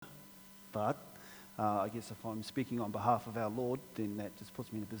But I guess if I'm speaking on behalf of our Lord, then that just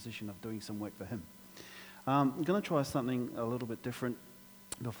puts me in a position of doing some work for him. I'm going to try something a little bit different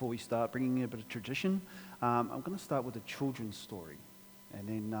before we start, bringing in a bit of tradition. I'm going to start with a children's story, and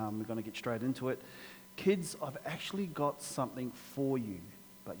then we're going to get straight into it. Kids, I've actually got something for you,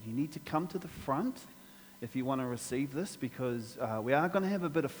 but you need to come to the front if you want to receive this, because we are going to have a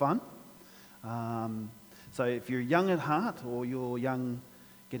bit of fun. So if you're young at heart, or you're young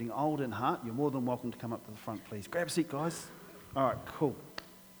getting old in heart, you're more than welcome to come up to the front, please. Grab a seat, guys. All right, cool.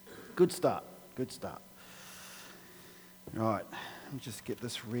 Good start. All right, let me just get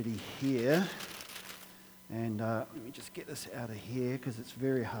this ready here. And let me just get this out of here because it's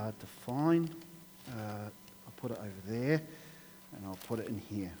very hard to find. I'll put it over there, and I'll put it in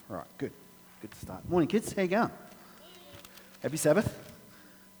here. All right, good to start. Morning, kids. How you going? Happy Sabbath?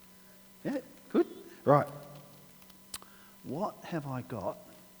 Yeah, good. Right. What have I got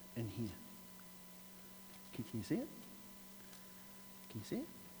in here? Can you see it? Can you see it?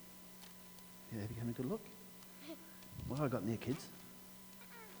 Yeah, have you having a good look? What have I got in there, kids?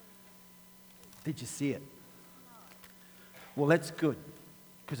 Did you see it? Well, that's good,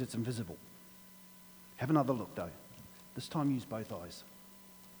 because it's invisible. Have another look, though. This time use both eyes.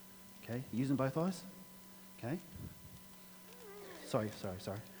 Okay, using both eyes? Okay. Sorry.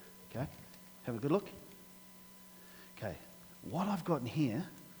 Okay, have a good look. Okay, what I've got in here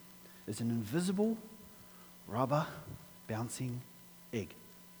is an invisible rubber bouncing egg.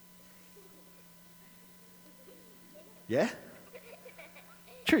 Yeah?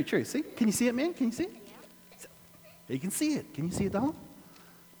 True. See? Can you see it, man? Can you see it? You can see it. Can you see it, darling?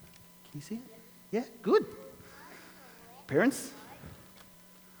 Can you see it? Yeah? Good. Parents?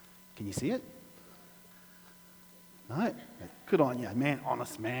 Can you see it? No? Good on you, man.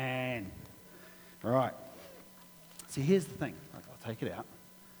 Honest man. All right. See, here's the thing. I'll take it out.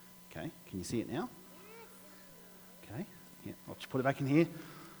 Okay. Can you see it now? Okay. Yeah. I'll just put it back in here.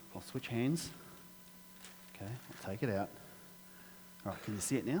 I'll switch hands. Okay. I'll take it out. All right. Can you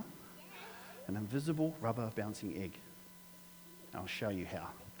see it now? An invisible rubber bouncing egg. I'll show you how.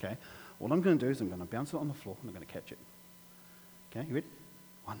 Okay. What I'm going to do is I'm going to bounce it on the floor and I'm going to catch it. Okay. You ready?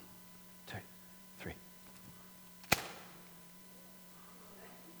 1, 2, 3. I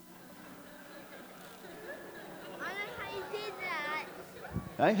know how you did that.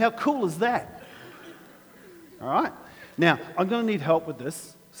 Hey, how cool is that? All right. Now, I'm going to need help with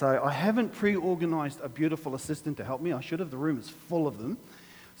this. So I haven't pre-organized a beautiful assistant to help me. I should have. The room is full of them.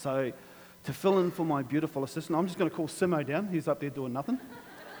 So to fill in for my beautiful assistant, I'm just going to call Simo down. He's up there doing nothing.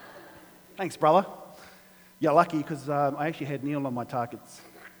 Thanks, brother. You're lucky because I actually had Neil on my targets.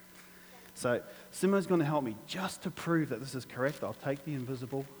 So Simo's going to help me just to prove that this is correct. I'll take the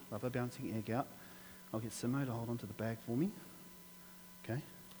invisible rubber bouncing egg out. I'll get Simo to hold onto the bag for me. Okay.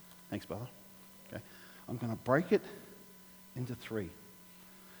 Thanks, brother. Okay. I'm going to break it into 3.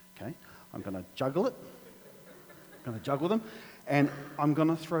 Okay. I'm going to juggle it. I'm going to juggle them. And I'm going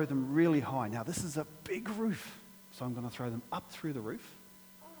to throw them really high. Now, this is a big roof. So I'm going to throw them up through the roof.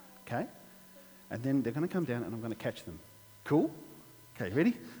 Okay. And then they're going to come down and I'm going to catch them. Cool? Okay,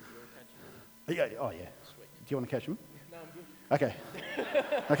 ready? Yeah. Oh, yeah. Sweet. Do you want to catch them? No, I'm good. Okay.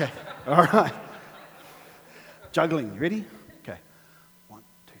 Okay. All right. Juggling. Ready? Okay. 1,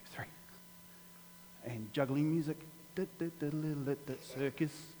 2, 3. And juggling music.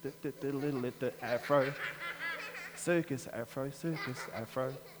 Circus. Afro. Circus,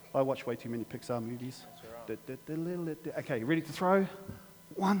 afro. I watch way too many Pixar movies. Okay, you ready to throw?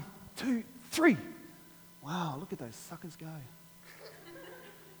 1, 2, 3. Wow, look at those suckers go.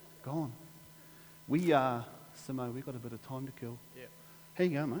 Gone. Simo, we've got a bit of time to kill. Yeah. How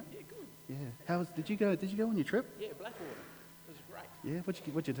you going, mate? Yeah, good. Yeah. Did you go on your trip? Yeah, Blackwater. It was great. Yeah.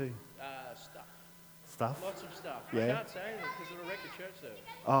 What'd you do? Stuff. Stuff? Lots of stuff. Yeah. I can't say anything because it'll wreck the church service.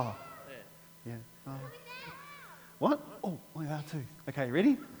 Oh. Yeah. Yeah. What? Oh, we are too. Okay,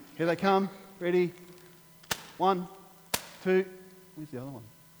 ready? Here they come. Ready? 1, 2. Where's the other one?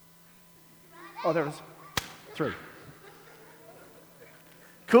 Oh, there it is. 3.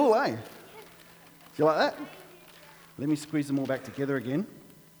 Cool, eh? Do you like that? Let me squeeze them all back together again.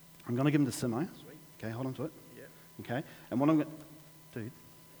 I'm going to give them to Simo. Sweet. Okay, hold on to it. Yeah. Okay, and what I'm going to... Dude.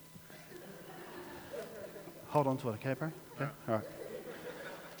 Hold on to it, okay, bro? Okay, all right.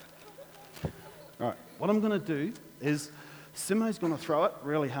 All right, what I'm going to do is Simo's going to throw it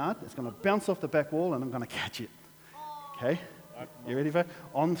really hard. It's going to bounce off the back wall and I'm going to catch it. Okay? You ready, bro?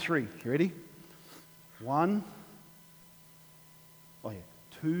 On 3. You ready? 1. Oh, yeah.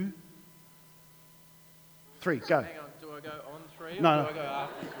 2. 3. Go. Hang on, do I go on 3 No, or no. do I go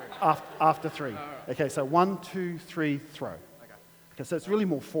after 3? After 3. All right. Okay, so 1, 2, 3, throw. Okay. Okay, so it's really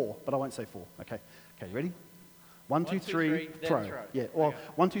more 4, but I won't say 4. Okay, you ready? 1, 2, 3, then throw. throw. Yeah, well, Okay.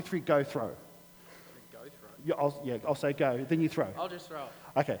 1, 2, 3, go, throw. Go throw. I'll say go, then you throw. I'll just throw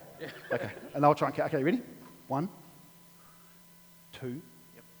it. Okay, okay, and I'll try and count. Okay, ready? 1, 2,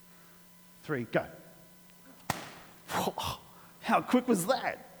 Yep. 3, go. How quick was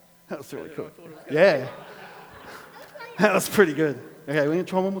that? That was really I quick. thought it was Yeah. That was pretty good. Okay, we're going to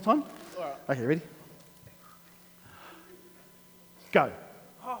try one more time? All right. Okay, ready? Go.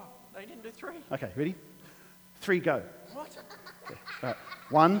 Oh, they didn't do 3. Okay, ready? 3, go. What? All right.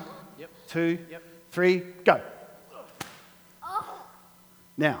 1, Yep. 2, Yep. 3, go.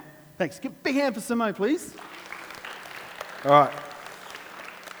 Now, thanks. Give a big hand for Simo, please. All right.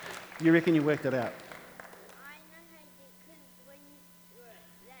 You reckon you worked it out? I know how to do it because when you throw it,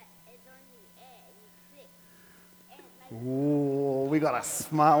 that is on the air and you flick. And it makes Ooh, we got a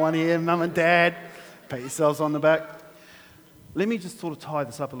smart one here, Mum and Dad. Pat yourselves on the back. Let me just sort of tie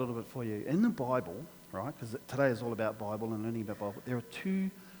this up a little bit for you. In the Bible, right, because today is all about Bible and learning about Bible, there are 2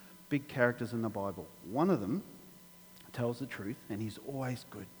 big characters in the Bible. One of them tells the truth, and he's always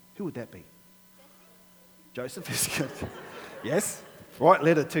good. Who would that be? Joseph is good. Yes? Right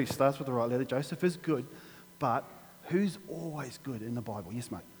letter too. Starts with the right letter. Joseph is good. But who's always good in the Bible?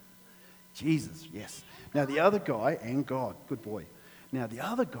 Yes, mate. Jesus, yes. Now the other guy, and God, good boy. Now the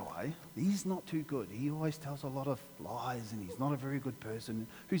other guy, he's not too good. He always tells a lot of lies and he's not a very good person.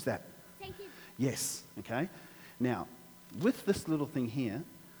 Who's that? Thank you. Yes, okay. Now, with this little thing here,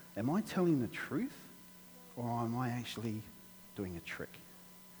 am I telling the truth or am I actually doing a trick?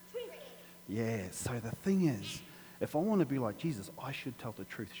 Yeah, so the thing is, if I want to be like Jesus, I should tell the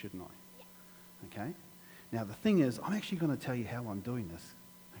truth, shouldn't I? Okay? Now, the thing is, I'm actually going to tell you how I'm doing this,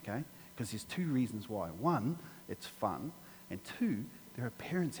 okay? Because there's 2 reasons why. 1, it's fun, and 2, there are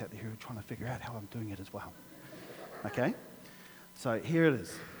parents out there who are trying to figure out how I'm doing it as well. Okay? So here it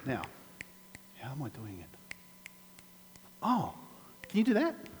is. Now, how am I doing it? Oh, can you do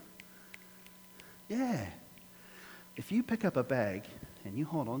that? Yeah. If you pick up a bag and you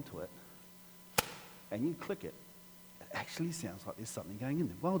hold on to it and you click it, it actually sounds like there's something going in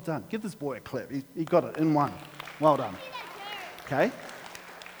there. Well done. Give this boy a clap. He got it in one. Well done. Okay?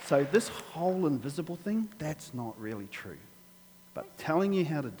 So this whole invisible thing, that's not really true. But telling you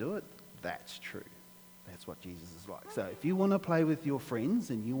how to do it, that's true. That's what Jesus is like. So if you want to play with your friends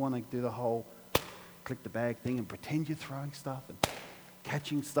and you want to do the whole click the bag thing and pretend you're throwing stuff and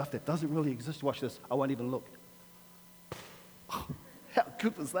catching stuff that doesn't really exist, watch this. I won't even look. How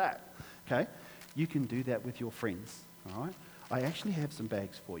good was that? Okay? You can do that with your friends. All right? I actually have some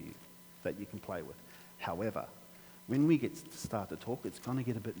bags for you that you can play with. However, when we start to talk, it's going to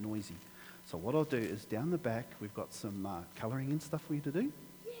get a bit noisy. So what I'll do is down the back, we've got some colouring and stuff for you to do.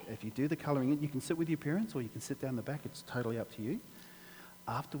 If you do the colouring in, you can sit with your parents or you can sit down the back. It's totally up to you.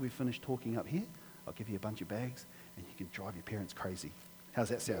 After we finish talking up here, I'll give you a bunch of bags and you can drive your parents crazy. How's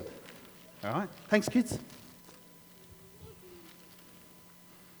that sound? All right? Thanks, kids. Okay,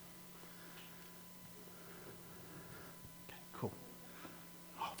 cool.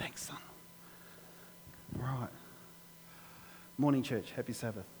 Oh, thanks, son. Right. Morning, church. Happy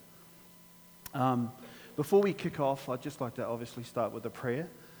Sabbath. Before we kick off, I'd just like to obviously start with a prayer.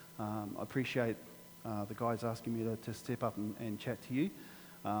 I appreciate the guys asking me to step up and chat to you.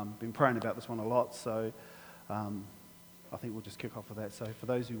 Been praying about this one a lot, so I think we'll just kick off with that. So for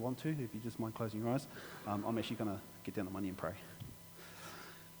those who want to, if you just mind closing your eyes, I'm actually going to get down on my knee and pray.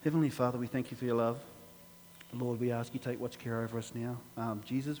 Heavenly Father, we thank you for your love. Lord, we ask you to take watch care over us now.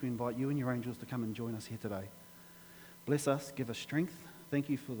 Jesus, we invite you and your angels to come and join us here today. Bless us, give us strength. Thank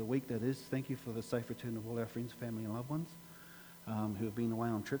you for the week that is. Thank you for the safe return of all our friends, family and loved ones who have been away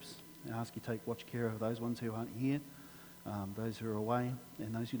on trips. I ask you to take watch care of those ones who aren't here, those who are away,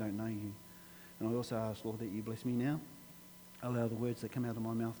 and those who don't know you. And I also ask, Lord, that you bless me now. Allow the words that come out of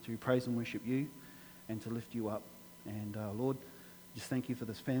my mouth to praise and worship you and to lift you up. And Lord, just thank you for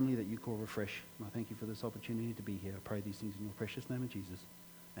this family that you call Refresh. And I thank you for this opportunity to be here. I pray these things in your precious name of Jesus.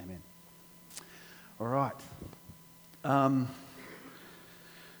 Amen. All right.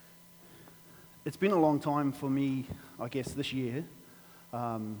 It's been a long time for me, I guess, this year.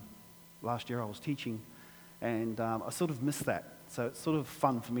 Last year I was teaching, and I sort of missed that. So it's sort of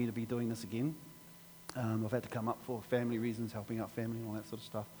fun for me to be doing this again. I've had to come up for family reasons, helping out family and all that sort of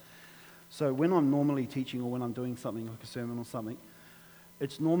stuff. So when I'm normally teaching or when I'm doing something like a sermon or something,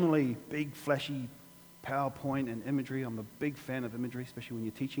 it's normally big, flashy PowerPoint and imagery. I'm a big fan of imagery, especially when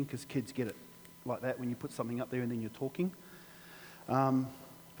you're teaching, because kids get it like that when you put something up there and then you're talking.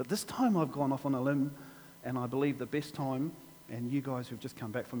 But this time I've gone off on a limb, and I believe the best time, and you guys who've just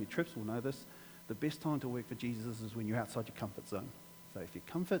come back from your trips will know this, the best time to work for Jesus is when you're outside your comfort zone. So if you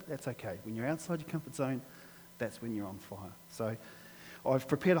comfort, that's okay. When you're outside your comfort zone, that's when you're on fire. So I've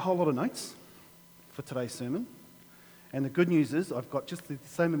prepared a whole lot of notes for today's sermon. And the good news is I've got just the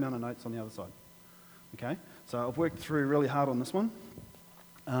same amount of notes on the other side. Okay? So I've worked through really hard on this one.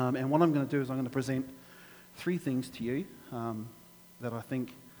 And what I'm going to do is I'm going to present 3 things to you that I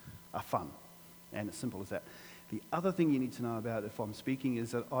think are fun. And it's simple as that. The other thing you need to know about if I'm speaking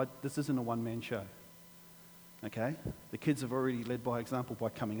is that this isn't a one-man show. Okay? The kids have already led by example by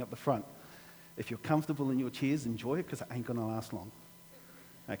coming up the front. If you're comfortable in your chairs, enjoy it, because it ain't going to last long.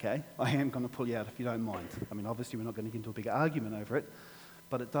 Okay? I am going to pull you out if you don't mind. I mean, obviously we're not going to get into a big argument over it,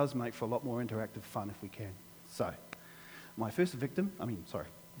 but it does make for a lot more interactive fun if we can. So, my first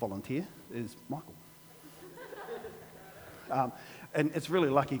volunteer is Michael. And it's really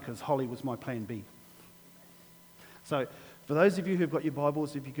lucky because Holly was my plan B. So, for those of you who've got your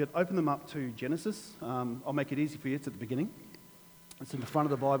Bibles, if you could open them up to Genesis. I'll make it easy for you. It's at the beginning. It's in the front of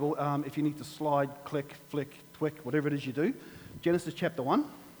the Bible. If you need to slide, click, flick, twick, whatever it is you do. Genesis chapter 1.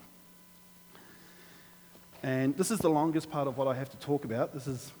 And this is the longest part of what I have to talk about. This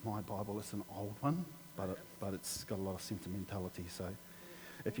is my Bible. It's an old one, but it's got a lot of sentimentality. So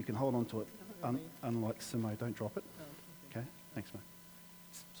if you can hold on to it, unlike Simo, don't drop it. Okay? Thanks, mate.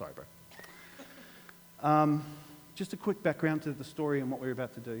 Sorry, bro. Just a quick background to the story and what we're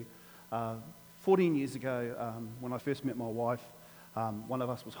about to do. 14 years ago, when I first met my wife, one of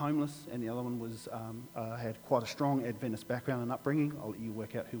us was homeless and the other one had quite a strong Adventist background and upbringing. I'll let you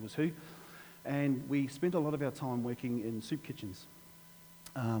work out who was who. And we spent a lot of our time working in soup kitchens.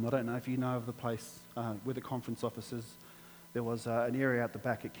 I don't know if you know of the place where the conference office is. There was an area out the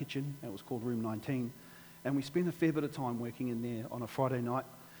back, a kitchen, and it was called Room 19. And we spent a fair bit of time working in there on a Friday night.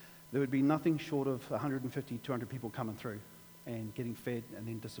 There would be nothing short of 150, 200 people coming through and getting fed and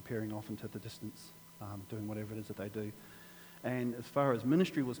then disappearing off into the distance, doing whatever it is that they do. And as far as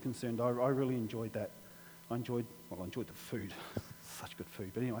ministry was concerned, I really enjoyed that. I enjoyed the food. Such good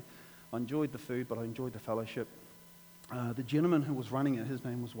food. But anyway, I enjoyed the food, but I enjoyed the fellowship. The gentleman who was running it, his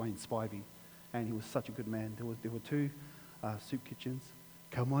name was Wayne Spivey, and he was such a good man. There were 2 soup kitchens.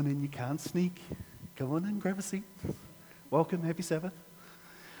 Come on in, you can't sneak. Come on in, grab a seat. Welcome, happy Sabbath.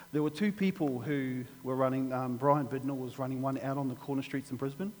 There were 2 people who were running. Brian Bidnell was running one out on the corner streets in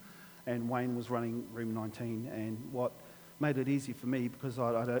Brisbane, and Wayne was running Room 19. And what made it easy for me, because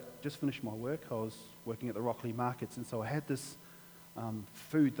I'd just finished my work, I was working at the Rockley markets, and so I had this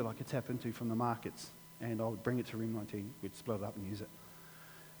food that I could tap into from the markets, and I would bring it to Room 19. We'd split it up and use it.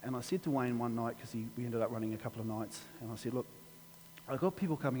 And I said to Wayne one night, because we ended up running a couple of nights, and I said, look, I got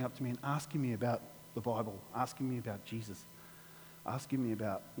people coming up to me and asking me about the Bible, asking me about Jesus, asking me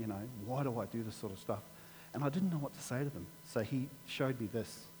about, why do I do this sort of stuff? And I didn't know what to say to them. So he showed me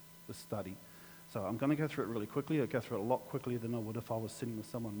this study. So I'm going to go through it really quickly. I'll go through it a lot quicker than I would if I was sitting with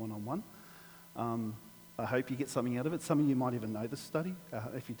someone one-on-one. I hope you get something out of it. Some of you might even know this study.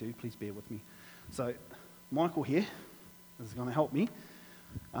 If you do, please bear with me. So Michael here is going to help me.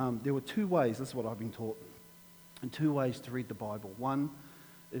 There were 2 ways, this is what I've been taught, and 2 ways to read the Bible. One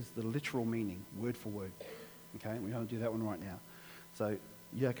is the literal meaning, word for word. Okay, we're going to do that one right now. So,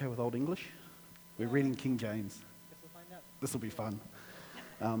 you okay with Old English? We're reading King James. Guess we'll find out. This will be fun.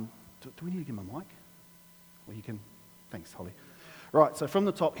 Do we need to give him a mic? Well, you can. Thanks, Holly. Right, so from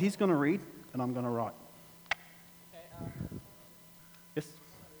the top, he's going to read, and I'm going to write. Okay, Yes?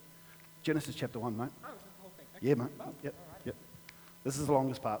 Genesis chapter 1, mate. oh, it's the whole thing. Okay. Yeah, mate. Oh, Yep. alright. Yep. This is the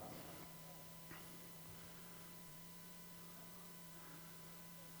longest part.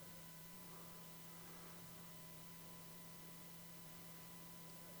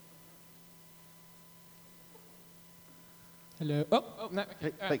 Hello. Oh, no. Okay. Hey,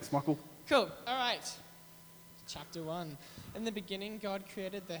 All right. thanks, Michael. Cool. All right. Chapter 1. In the beginning, God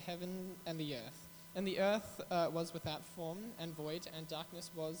created the heaven and the earth. And the earth was without form and void, and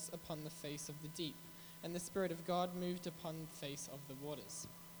darkness was upon the face of the deep. And the Spirit of God moved upon the face of the waters.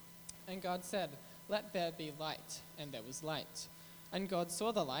 And God said, "Let there be light," and there was light. And God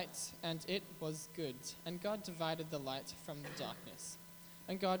saw the light, and it was good. And God divided the light from the darkness.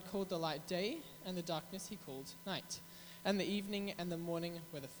 And God called the light day, and the darkness he called night. And the evening and the morning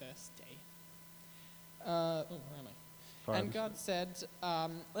were the first day. Where am I? Sorry, And God said,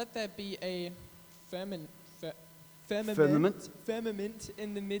 "Let there be a firmament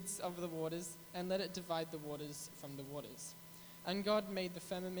in the midst of the waters, and let it divide the waters from the waters." And God made the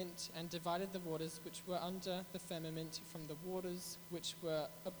firmament and divided the waters which were under the firmament from the waters which were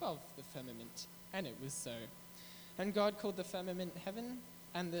above the firmament. And it was so. And God called the firmament heaven,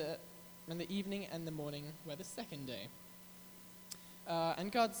 and the evening and the morning were the second day.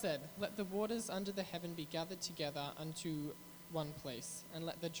 And God said, "Let the waters under the heaven be gathered together unto one place, and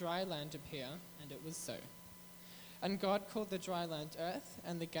let the dry land appear, and it was so. And God called the dry land earth,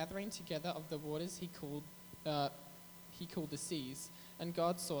 and the gathering together of the waters he called the seas. And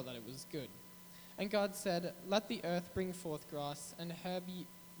God saw that it was good. And God said, let the earth bring forth grass, and herb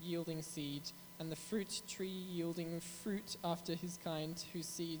yielding seed, and the fruit tree yielding fruit after his kind, whose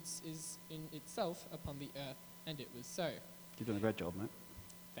seeds is in itself upon the earth. And it was so. You're doing a great job, mate.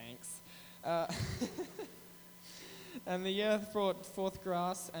 Thanks. And the earth brought forth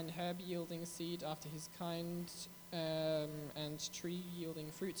grass, and herb yielding seed after his kind, and tree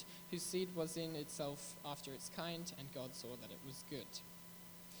yielding fruit, whose seed was in itself after its kind, and God saw that it was good.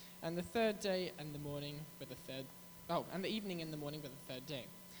 And the third day and the morning were and the evening and the morning were the third day.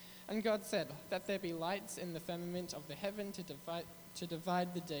 And God said, let there be lights in the firmament of the heaven to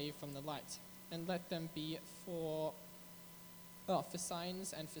divide the day from the light, and let them be for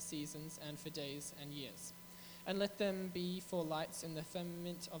signs and for seasons and for days and years. And let them be for lights in the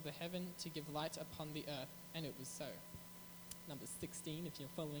firmament of the heaven to give light upon the earth. And it was so. Number 16, if you're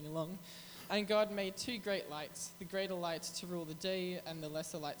following along. And God made two great lights, the greater light to rule the day and the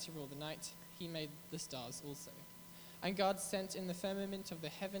lesser light to rule the night. He made the stars also. And God sent in the firmament of the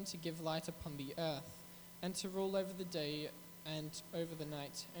heaven to give light upon the earth, and to rule over the day and over the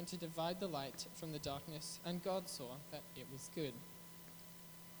night, and to divide the light from the darkness. And God saw that it was good.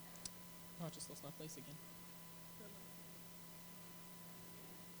 Oh, I just lost my place again.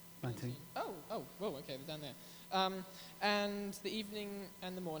 19. Oh, whoa, okay, we're down there. And the evening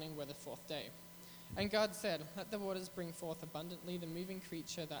and the morning were the fourth day. And God said, let the waters bring forth abundantly the moving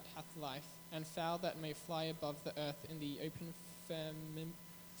creature that hath life, and fowl that may fly above the earth in the open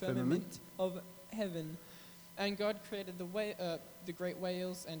firmament of heaven. And God created the great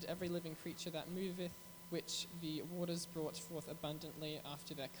whales and every living creature that moveth, which the waters brought forth abundantly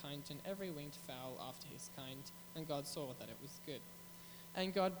after their kind, and every winged fowl after his kind. And God saw that it was good.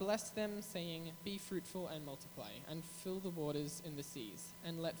 And God blessed them, saying, be fruitful and multiply, and fill the waters in the seas,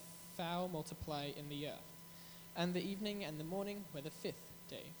 and let fowl multiply in the earth. And the evening and the morning were the fifth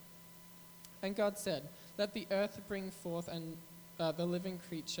day. And God said, let the earth bring forth the living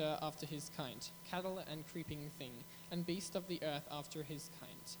creature after his kind, cattle and creeping thing, and beast of the earth after his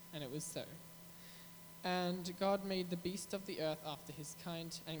kind. And it was so. And God made the beast of the earth after his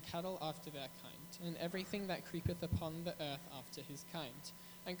kind, and cattle after their kind, and everything that creepeth upon the earth after his kind.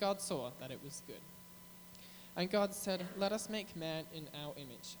 And God saw that it was good. And God said, let us make man in our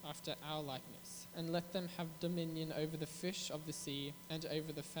image, after our likeness, and let them have dominion over the fish of the sea, and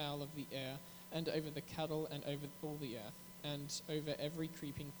over the fowl of the air, and over the cattle, and over all the earth, and over every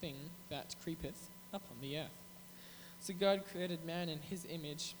creeping thing that creepeth upon the earth. So God created man in his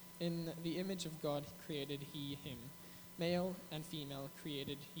image. In the image of God created he him. Male and female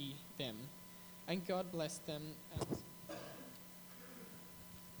created he them. And God blessed them. And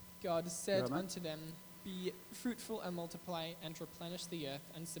God said unto them, be fruitful and multiply, and replenish the earth,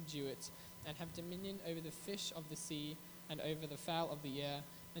 and subdue it, and have dominion over the fish of the sea, and over the fowl of the air,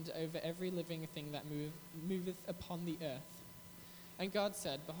 and over every living thing that moveth upon the earth. And God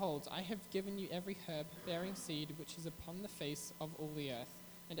said, behold, I have given you every herb bearing seed which is upon the face of all the earth,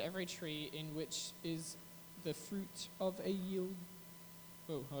 and every tree in which is the fruit of a yield.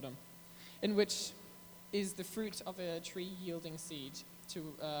 In which is the fruit of a tree yielding seed.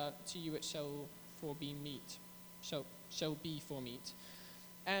 To you it shall be for meat.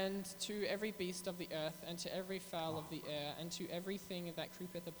 And to every beast of the earth, and to every fowl of the air, and to everything that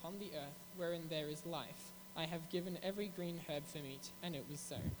creepeth upon the earth, wherein there is life, I have given every green herb for meat. And it was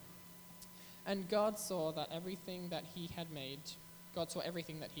so. And God saw everything that he had made,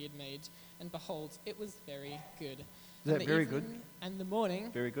 and behold, it was very good. Is that very good? And the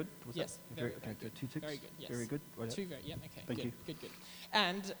morning. Very good? Was yes. That? Very okay, good. 2 ticks? Very good, yes. Very good? Right. Okay, Thank you. Good.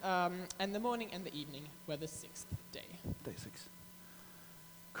 And the morning and the evening were the sixth day. Day 6.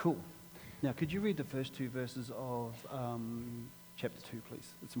 Cool. Now, could you read the first 2 verses of chapter 2,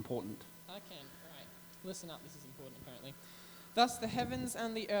 please? It's important. I can. All right. Listen up. This is important, apparently. Thus the heavens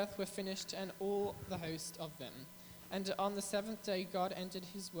and the earth were finished, and all the host of them. And on the seventh day God ended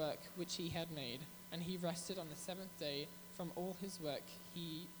his work which he had made, and he rested on the seventh day from all his work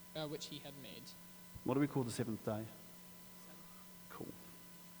which he had made. What do we call the 7th day? Cool.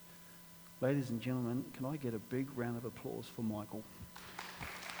 Ladies and gentlemen, can I get a big round of applause for Michael?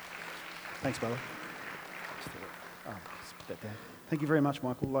 Thanks, brother. Just put that down. Thank you very much,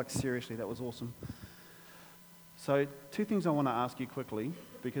 Michael. Like, seriously, that was awesome. So 2 things I want to ask you quickly,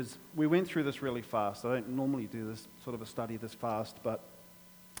 because we went through this really fast. I don't normally do this sort of a study this fast, but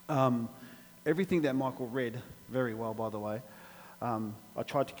everything that Michael read, very well, by the way, I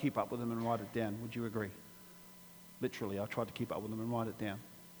tried to keep up with him and write it down. Would you agree? Literally, I tried to keep up with them and write it down.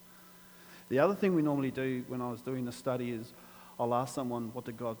 The other thing we normally do when I was doing the study is I'll ask someone, what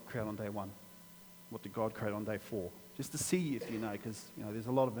did God create on day 1? What did God create on day 4? Just to see if you know, because there's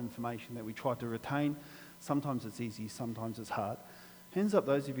a lot of information that we try to retain. Sometimes it's easy, sometimes it's hard. Hands up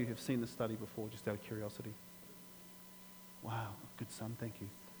those of you who have seen the study before, just out of curiosity. Wow, good son, thank you.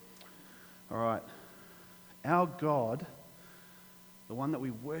 All right. Our God, the one that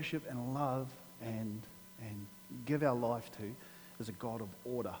we worship and love and give our life to, is a God of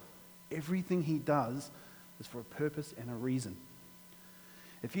order. Everything he does is for a purpose and a reason.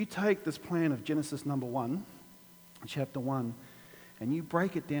 If you take this plan of Genesis number 1, chapter 1, and you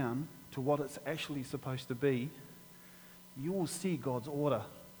break it down to what it's actually supposed to be, you will see God's order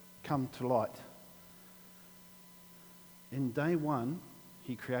come to light. In day 1,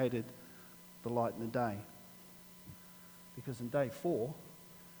 he created the light and the day. Because in day 4,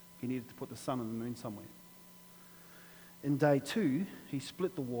 he needed to put the sun and the moon somewhere. In day 2, he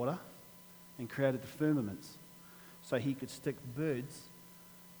split the water and created the firmaments so he could stick birds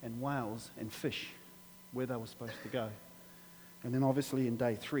and whales and fish where they were supposed to go. And then obviously in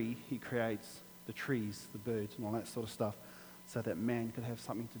day 3, he creates the trees, the birds, and all that sort of stuff so that man could have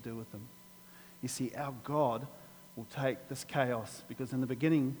something to do with them. You see, our God will take this chaos, because in the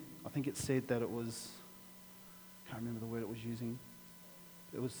beginning, I think it said that it was, I can't remember the word it was using.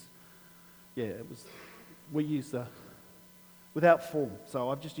 We used the, without form. So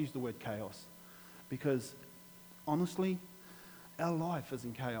I've just used the word chaos. Because honestly, our life is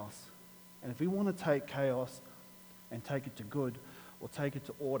in chaos. And if we want to take chaos and take it to good or take it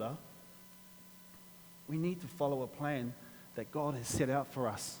to order, we need to follow a plan that God has set out for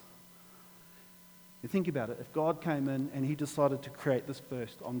us. You think about it. If God came in and he decided to create this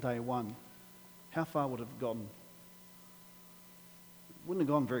first on day 1, how far would it have gotten? It wouldn't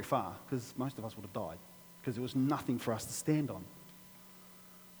have gone very far, because most of us would have died, because there was nothing for us to stand on.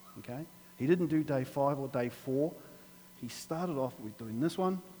 Okay? He didn't do day 5 or day 4. He started off with doing this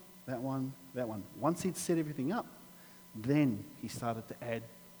one, that one, that one. Once he'd set everything up, then he started to add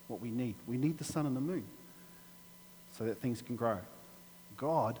what we need. We need the sun and the moon so that things can grow.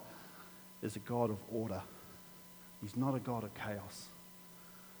 God is a God of order. He's not a God of chaos.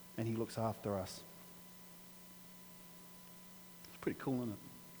 And he looks after us. It's pretty cool, isn't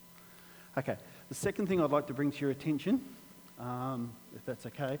it? Okay, the second thing I'd like to bring to your attention, if that's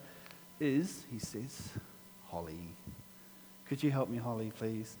okay, is, he says, Holly. Could you help me, Holly,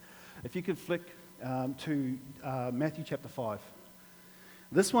 please? If you could flick to Matthew chapter 5.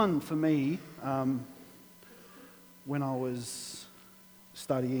 This one, for me, when I was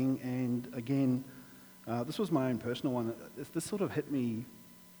studying, and again, this was my own personal one. This sort of hit me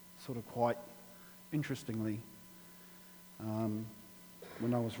sort of quite interestingly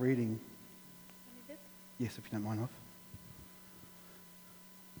when I was reading. Yes, if you don't mind, off.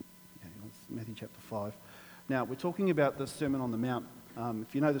 Okay, it's Matthew chapter 5. Now, we're talking about the Sermon on the Mount.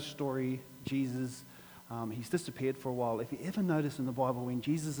 If you know the story, Jesus, he's disappeared for a while. If you ever notice in the Bible, when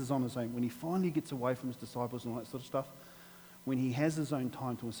Jesus is on his own, when he finally gets away from his disciples and all that sort of stuff, when he has his own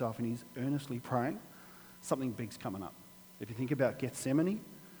time to himself and he's earnestly praying, something big's coming up. If you think about Gethsemane,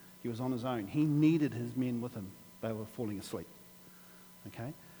 he was on his own. He needed his men with him. They were falling asleep.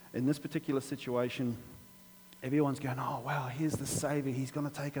 Okay? In this particular situation, everyone's going, oh, wow, here's the Savior. He's going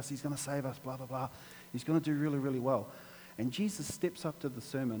to take us. He's going to save us, blah, blah, blah. He's going to do really, really well. And Jesus steps up to the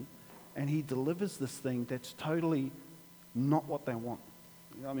sermon and he delivers this thing that's totally not what they want.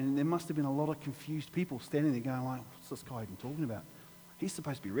 I mean, there must have been a lot of confused people standing there going like, what's this guy even talking about? He's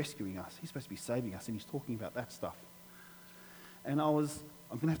supposed to be rescuing us. He's supposed to be saving us, and he's talking about that stuff. And I'm going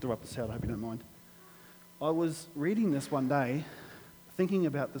to have to rub this out, I hope you don't mind. I was reading this one day, thinking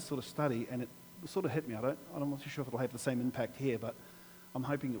about this sort of study, and it sort of hit me. I'm not too sure if it'll have the same impact here, but I'm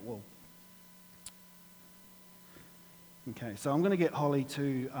hoping it will. Okay, so I'm going to get Holly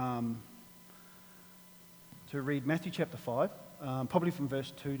to read Matthew chapter 5, probably from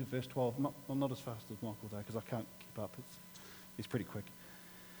verse 2 to verse 12. Not as fast as Michael, though, because I can't keep up. It's pretty quick.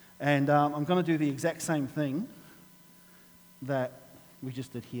 And I'm going to do the exact same thing that we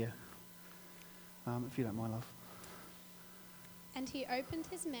just did here, if you don't mind, love. And he opened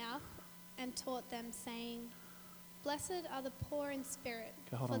his mouth and taught them, saying, Blessed are the poor in spirit.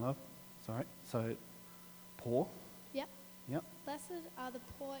 Okay, hold on, love. Sorry. So, poor. Yep. Yep. Blessed are the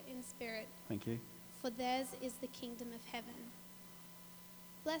poor in spirit. Thank you. For theirs is the kingdom of heaven.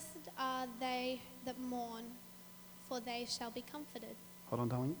 Blessed are they that mourn, for they shall be comforted. Hold on,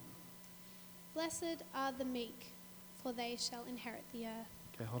 darling. Blessed are the meek, for they shall inherit the earth.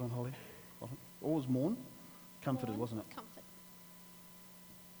 Okay, hold on, Holly. Hold on. What was mourn? Comforted, Mourn, wasn't it? Comfort.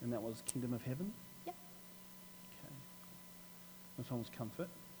 And that was kingdom of heaven? Yep. Okay. This one was comfort.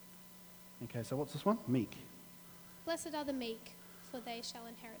 Okay, so what's this one? Meek. Blessed are the meek, for they shall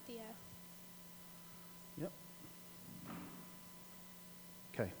inherit the earth. Yep.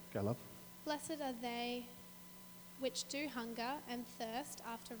 Okay, go love. Blessed are they which do hunger and thirst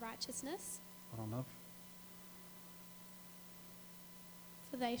after righteousness, Hold on, love.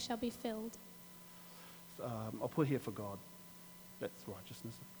 for they shall be filled. I'll put here for God. That's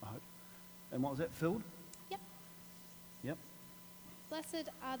righteousness, I hope. And what was that? Filled? Yep. Yep. Blessed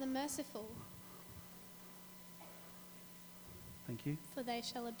are the merciful, Thank you. for they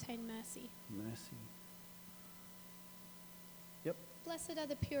shall obtain mercy. Mercy. Yep. Blessed are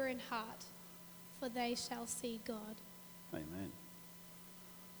the pure in heart, for they shall see God. Amen.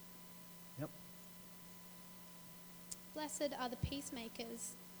 Yep. Blessed are the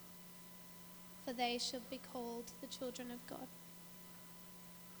peacemakers, for they shall be called the children of God.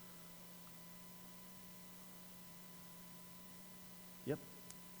 Yep.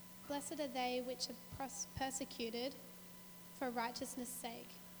 Blessed are they which are persecuted for righteousness' sake,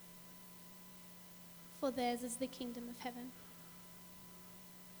 for theirs is the kingdom of heaven.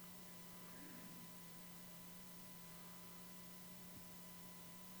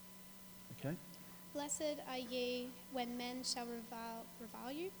 Okay. Blessed are ye when men shall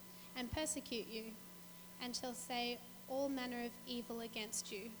revile you and persecute you, and shall say all manner of evil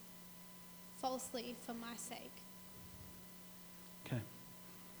against you, falsely for my sake. Okay.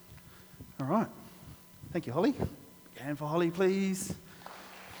 All right. Thank you, Holly. Hand for Holly, please.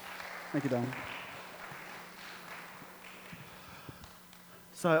 Thank you, darling.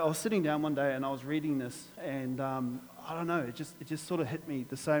 So I was sitting down one day and I was reading this, and I don't know, it just sort of hit me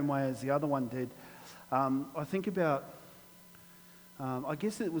the same way as the other one did. I think about, I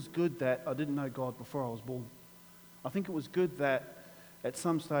guess it was good that I didn't know God before I was born. I think it was good that at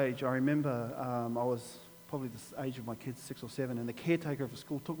some stage, I remember I was probably the age of my kids, 6 or 7, and the caretaker of the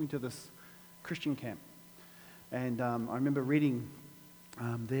school took me to this Christian camp. And I remember reading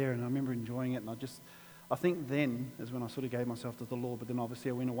there, and I remember enjoying it, and I think then is when I sort of gave myself to the Lord, but then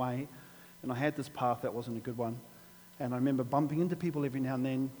obviously I went away, and I had this path that wasn't a good one. And I remember bumping into people every now and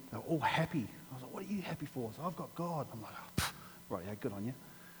then. They were all happy. I was like, what are you happy for? So I've got God. I'm like, oh, right, yeah, good on you.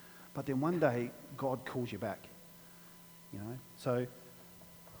 But then one day, God calls you back, you know. So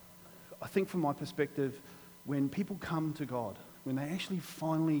I think from my perspective, when people come to God, when they actually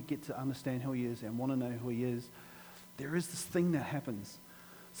finally get to understand who He is and want to know who He is, there is this thing that happens.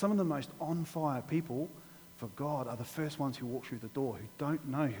 Some of the most on-fire people for God are the first ones who walk through the door, who don't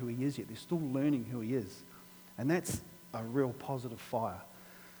know who He is yet. They're still learning who He is. And that's a real positive fire.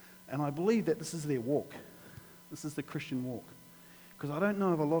 And I believe that this is their walk. This is the Christian walk. Because I don't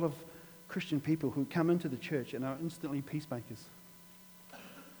know of a lot of Christian people who come into the church and are instantly peacemakers.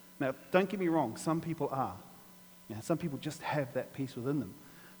 Now, don't get me wrong, some people are. You know, some people just have that peace within them.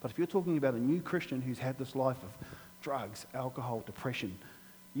 But if you're talking about a new Christian who's had this life of drugs, alcohol, depression,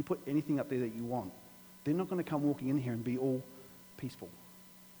 you put anything up there that you want, they're not going to come walking in here and be all peaceful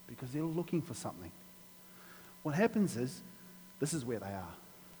because they're looking for something. What happens is, this is where they are.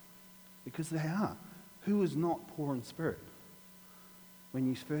 Because they are. Who is not poor in spirit when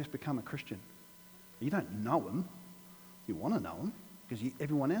you first become a Christian? You don't know Him. You want to know Him because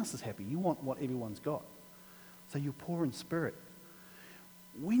everyone else is happy. You want what everyone's got. So you're poor in spirit.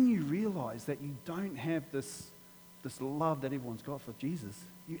 When you realize that you don't have this love that everyone's got for Jesus,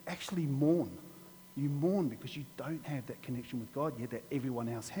 you actually mourn. You mourn because you don't have that connection with God yet that everyone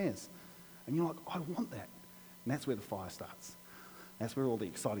else has. And you're like, I want that. And that's where the fire starts. That's where all the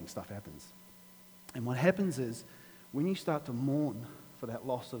exciting stuff happens. And what happens is, when you start to mourn for that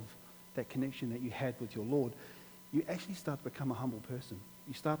loss of that connection that you had with your Lord, you actually start to become a humble person.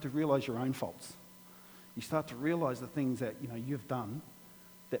 You start to realize your own faults. You start to realize the things that you've done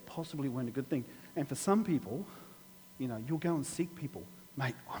that possibly weren't a good thing. And for some people, you'll go and seek people.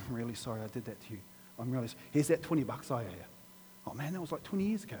 Mate, I'm really sorry I did that to you. I'm really sorry. Here's that $20 I owe you. Oh man, that was like 20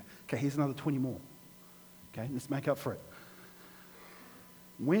 years ago. Okay, here's another 20 more. Okay, let's make up for it.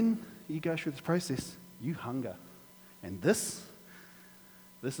 When you go through this process, you hunger. And this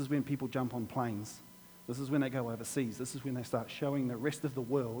is when people jump on planes. This is when they go overseas. This is when they start showing the rest of the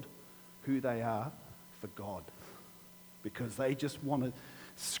world who they are for God. Because they just want to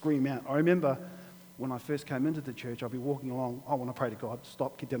scream out. I remember when I first came into the church, I'd be walking along, I want to pray to God,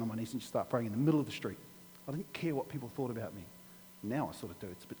 stop, get down on my knees and just start praying in the middle of the street. I didn't care what people thought about me. Now I sort of do.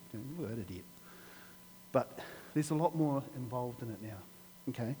 It's a bit, look at that idiot. But there's a lot more involved in it now,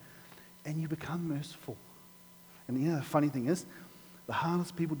 okay? And you become merciful. And the funny thing is, the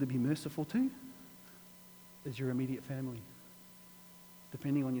hardest people to be merciful to is your immediate family,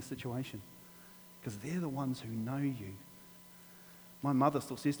 depending on your situation. Because they're the ones who know you. My mother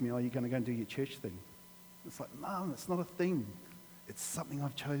still says to me, "Oh, you're going to go and do your church thing." It's like, Mum, it's not a thing. It's something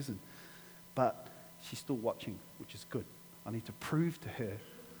I've chosen. But she's still watching, which is good. I need to prove to her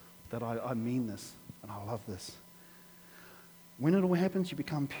that I mean this and I love this. When it all happens, you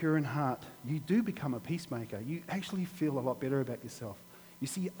become pure in heart. You do become a peacemaker. You actually feel a lot better about yourself. You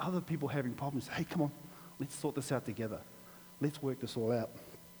see other people having problems. Hey, come on, let's sort this out together. Let's work this all out.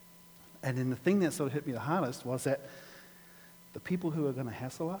 And then the thing that sort of hit me the hardest was that the people who are going to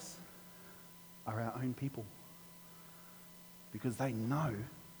hassle us are our own people, because they know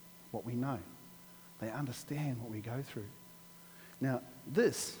what we know. They understand what we go through. Now,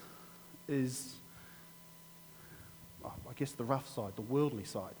 this is, I guess, the rough side, the worldly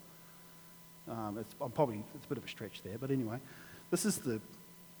side. It's a bit of a stretch there, but anyway, this is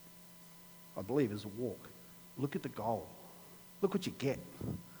I believe, is a walk. Look at the goal. Look what you get.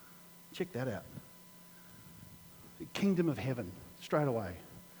 Check that out. The kingdom of heaven, straight away.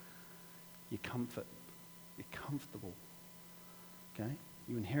 Your comfort. You're comfortable. Okay?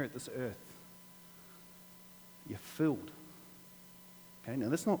 You inherit this earth. You're filled. Okay? Now,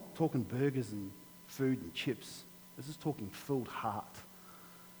 that's not talking burgers and food and chips. This is talking filled heart.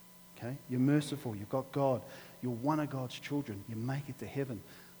 Okay? You're merciful. You've got God. You're one of God's children. You make it to heaven.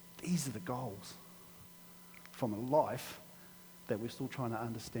 These are the goals from a life that we're still trying to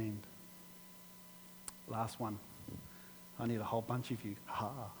understand. Last one. I need a whole bunch of you.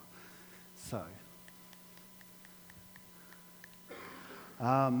 So,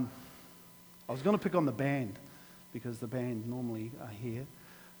 I was going to pick on the band because the band normally are here.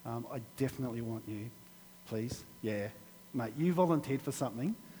 I definitely want you, please. Yeah, mate, you volunteered for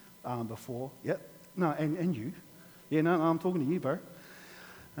something before. Yep. No, and you. Yeah, no, I'm talking to you, bro.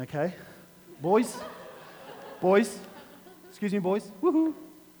 Okay. Boys. Excuse me, boys. Woohoo.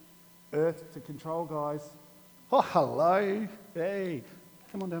 Earth to control, guys. Oh, hello. Hey.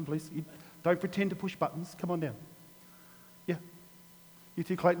 Come on down, please. Don't pretend to push buttons. Come on down. Yeah. You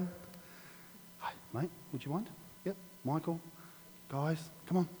too, Clayton. Hi, mate. Would you mind? Yep. Michael. Guys.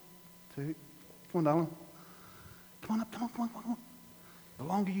 Come on. Come on, darling. Come on up. Come on. The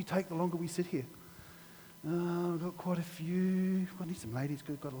longer you take, the longer we sit here. We've got quite a few. I need some ladies.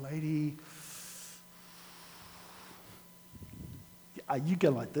 Got a lady. You go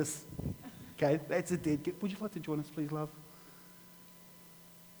like this. Okay, that's a dead gift. Would you like to join us, please, love?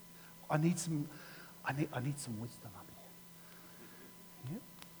 I need some wisdom up here.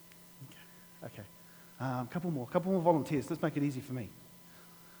 Yep. Okay. Couple more volunteers. Let's make it easy for me.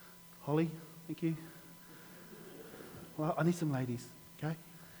 Holly, thank you. Well, I need some ladies. Okay.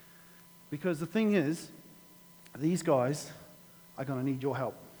 Because the thing is, these guys are going to need your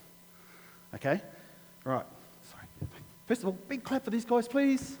help. Okay? Right. Sorry. First of all, big clap for these guys,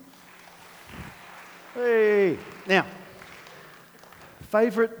 please. Hey. Now,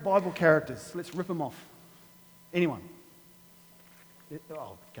 favourite Bible characters. Let's rip them off. Anyone?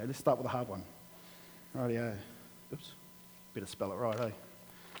 Okay, let's start with a hard one. Rightio. Oops. Better spell it right, eh?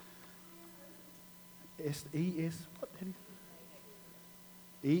 S-E-S, what?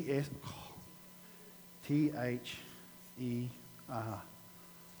 E-S, T-H-E-R.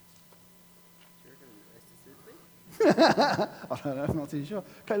 I don't know, I'm not too sure.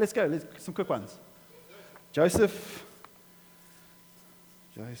 Okay, let's go. Some quick ones. Joseph.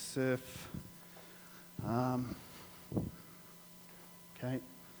 Okay.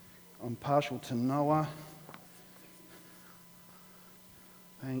 I'm partial to Noah.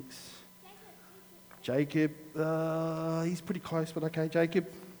 Thanks. Jacob. He's pretty close, but okay. Jacob.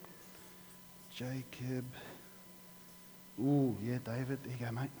 Ooh, yeah, David. There you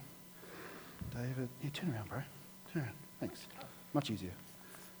go, mate. David. Yeah, turn around, bro. Turn around. Thanks. Much easier.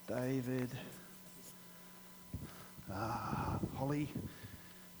 David. Holly.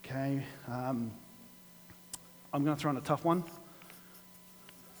 Okay. I'm going to throw in a tough one.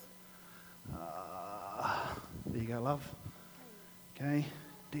 There you go, love. Okay.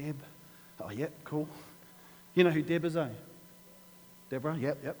 Deb. Oh, yep, cool. You know who Deb is, eh? Deborah?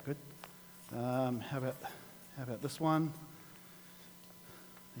 Yep, good. How about this one?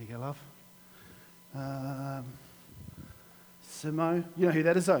 There you go, love. Simo. You know who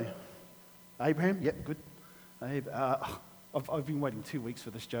that is, eh? Abraham? Yep, good. Abe. I've been waiting 2 weeks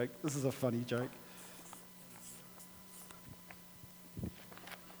for this joke. This is a funny joke.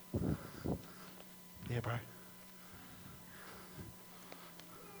 Yeah, bro.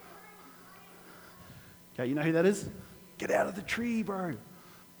 Okay, you know who that is? Get out of the tree, bro.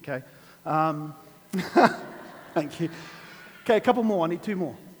 Okay. Thank you. Okay, a couple more. I need 2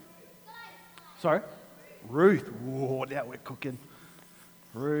 more. Sorry? Ruth. Whoa, now we're cooking.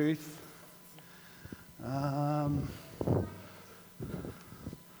 Ruth.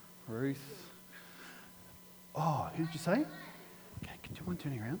 Ruth. Oh, who did you say? Okay, do you mind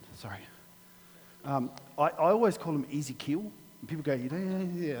turning around? Sorry. I always call him Ezekiel. And people go,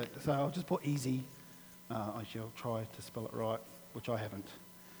 yeah. So I'll just put easy. I shall try to spell it right, which I haven't.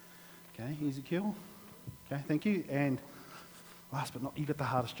 Okay, Ezekiel. Okay, thank you. And last but not, you got the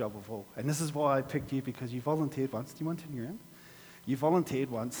hardest job of all. And this is why I picked you, because you volunteered once. Do you mind turning around? You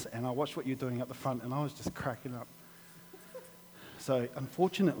volunteered once, and I watched what you were doing up the front, and I was just cracking up. So,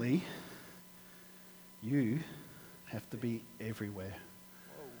 unfortunately, you have to be everywhere.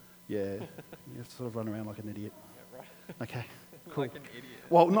 Whoa. Yeah, you have to sort of run around like an idiot. Yeah, right. Okay, cool. Like an idiot.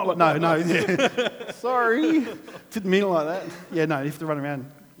 Well, not like, no, yeah. Sorry. Didn't mean it like that. Yeah, no, you have to run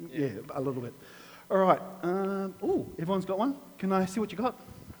around, yeah, a little bit. All right, everyone's got one? Can I see what you got?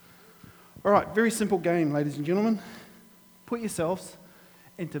 All right, very simple game, ladies and gentlemen. Put yourselves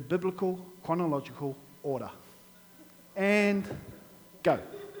into biblical chronological order. And go.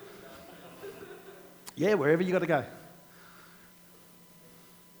 Yeah, wherever you got to go.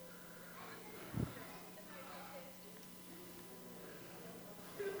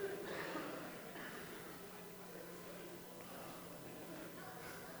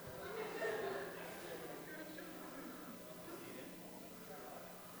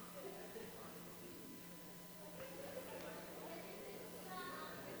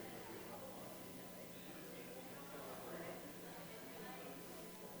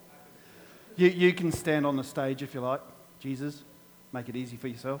 You can stand on the stage if you like. Jesus, make it easy for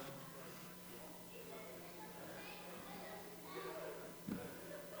yourself.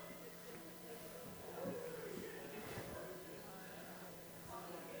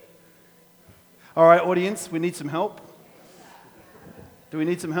 All right, audience, we need some help. Do we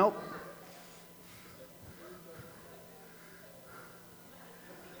need some help?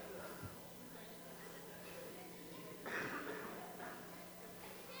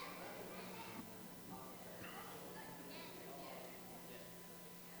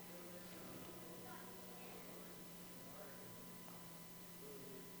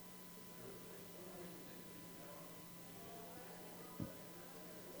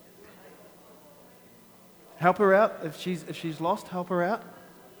 Help her out. If she's lost, help her out.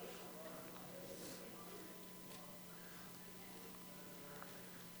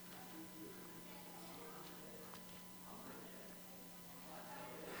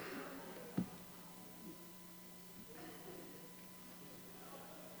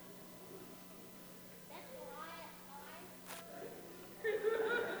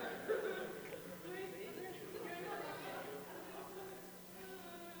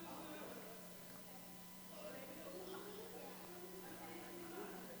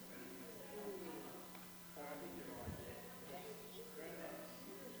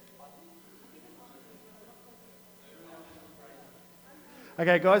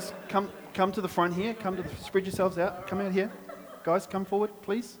 Okay, guys, come to the front here. Spread yourselves out. Come out here. Guys, come forward,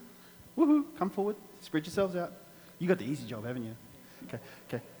 please. Woohoo, come forward. Spread yourselves out. You got the easy job, haven't you?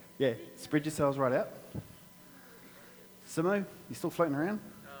 Okay. Yeah, spread yourselves right out. Simo, you still floating around?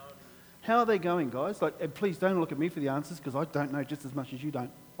 How are they going, guys? Like, please don't look at me for the answers, because I don't know just as much as you don't.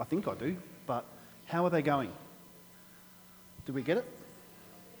 I think I do, but how are they going? Did we get it?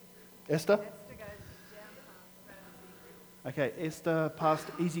 Esther? Okay, Esther past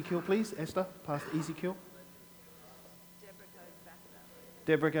Ezekiel, please. Esther, past Ezekiel.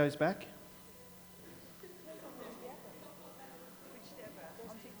 Deborah goes back.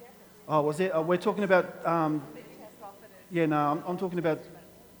 Oh, was it? We're talking about. Yeah, no, I'm talking about.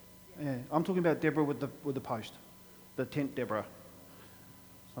 Yeah, I'm talking about Deborah with the post, the tent Deborah.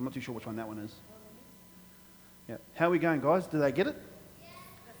 So I'm not too sure which one that one is. Yeah, how are we going, guys? Do they get it?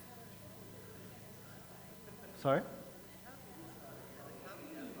 Sorry.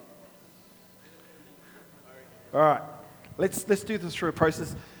 All right, let's do this through a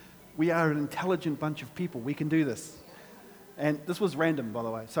process. We are an intelligent bunch of people. We can do this. And this was random, by the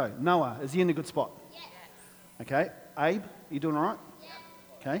way. So, Noah, is he in a good spot? Yes. Okay. Abe, you doing all right? Yes.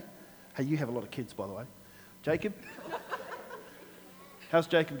 Okay. Hey, you have a lot of kids, by the way. Jacob? How's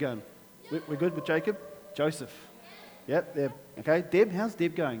Jacob going? We're good with Jacob? Joseph? Yep. Deb. Okay. Deb, how's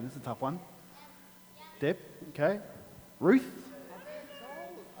Deb going? This is a tough one. Deb? Okay. Ruth?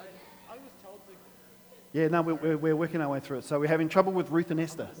 Yeah, no, we're working our way through it. So we're having trouble with Ruth and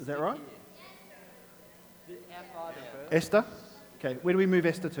Esther. Is that right? Esther? Okay, where do we move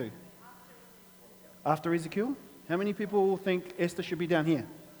Esther to? After Ezekiel? How many people think Esther should be down here?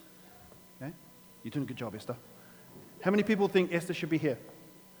 Okay, you're doing a good job, Esther. How many people think Esther should be here?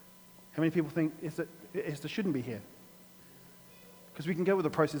 How many people think Esther shouldn't be here? Because we can go with the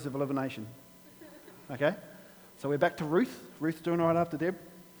process of elimination. Okay? So we're back to Ruth. Ruth's doing all right after Deb?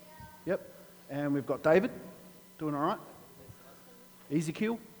 Yep. And we've got David doing all right.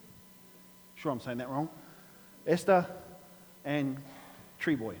 Ezekiel. Sure I'm saying that wrong. Esther and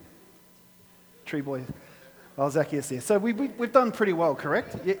Tree Boy. Tree Boy. Oh, Zacchaeus there. So we've done pretty well,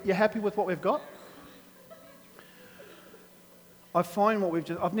 correct? You happy with what we've got? I find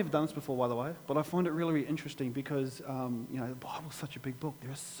I've never done this before, by the way, but I find it really, really interesting because, the Bible's such a big book.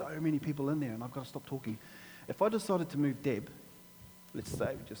 There are so many people in there, and I've got to stop talking. If I decided to move Deb, let's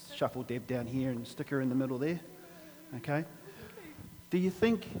say we just shuffle Deb down here and stick her in the middle there, okay? Do you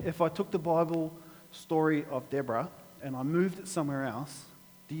think if I took the Bible story of Deborah and I moved it somewhere else,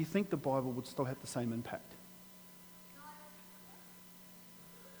 do you think the Bible would still have the same impact?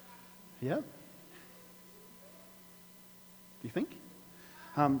 Yeah? Do you think?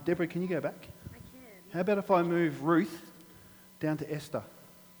 Deborah, can you go back? I can. How about if I move Ruth down to Esther?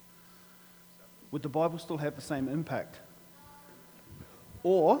 Would the Bible still have the same impact?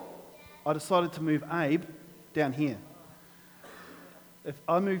 Or I decided to move Abe down here. If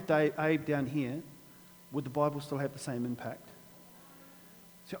I moved Abe down here, would the Bible still have the same impact?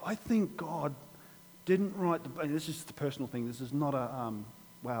 So I think God didn't write and this is just a personal thing. This is not a,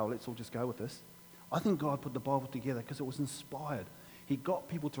 wow, let's all just go with this. I think God put the Bible together because it was inspired. He got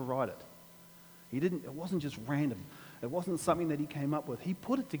people to write it. It wasn't just random. It wasn't something that he came up with. He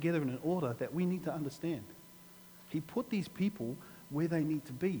put it together in an order that we need to understand. He put these people where they need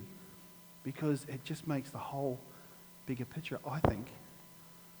to be because it just makes the whole bigger picture, I think,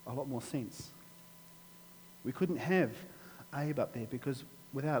 a lot more sense. We couldn't have Abe up there because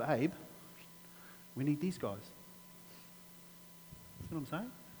without Abe, we need these guys. See what I'm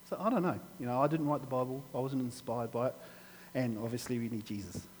saying? So I don't know. I didn't write the Bible. I wasn't inspired by it. And obviously we need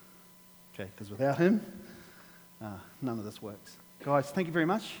Jesus. Okay, because without him, none of this works. Guys, thank you very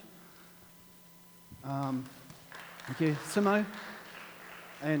much. Thank you, Simo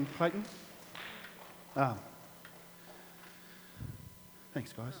and Clayton.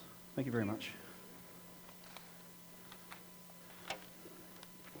 Thanks, guys. Thank you very much.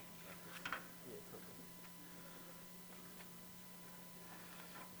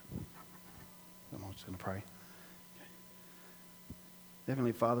 I'm just going to pray.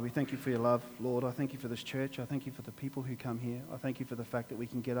 Heavenly Father, we thank you for your love. Lord, I thank you for this church. I thank you for the people who come here. I thank you for the fact that we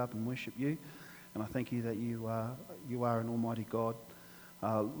can get up and worship you. And I thank you that you are an almighty God.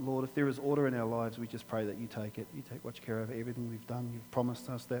 Lord, if there is order in our lives, we just pray that you take it. You take watch care of everything we've done. You've promised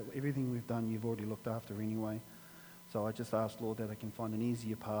us that everything we've done, you've already looked after anyway. So I just ask, Lord, that I can find an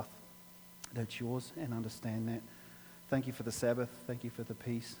easier path that's yours and understand that. Thank you for the Sabbath. Thank you for the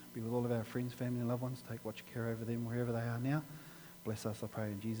peace. Be with all of our friends, family, and loved ones. Take watch care over them wherever they are now. Bless us, I pray,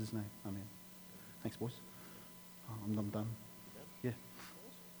 in Jesus' name. Amen. Thanks, boys. I'm done. Yeah.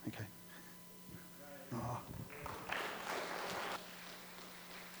 Okay. Oh.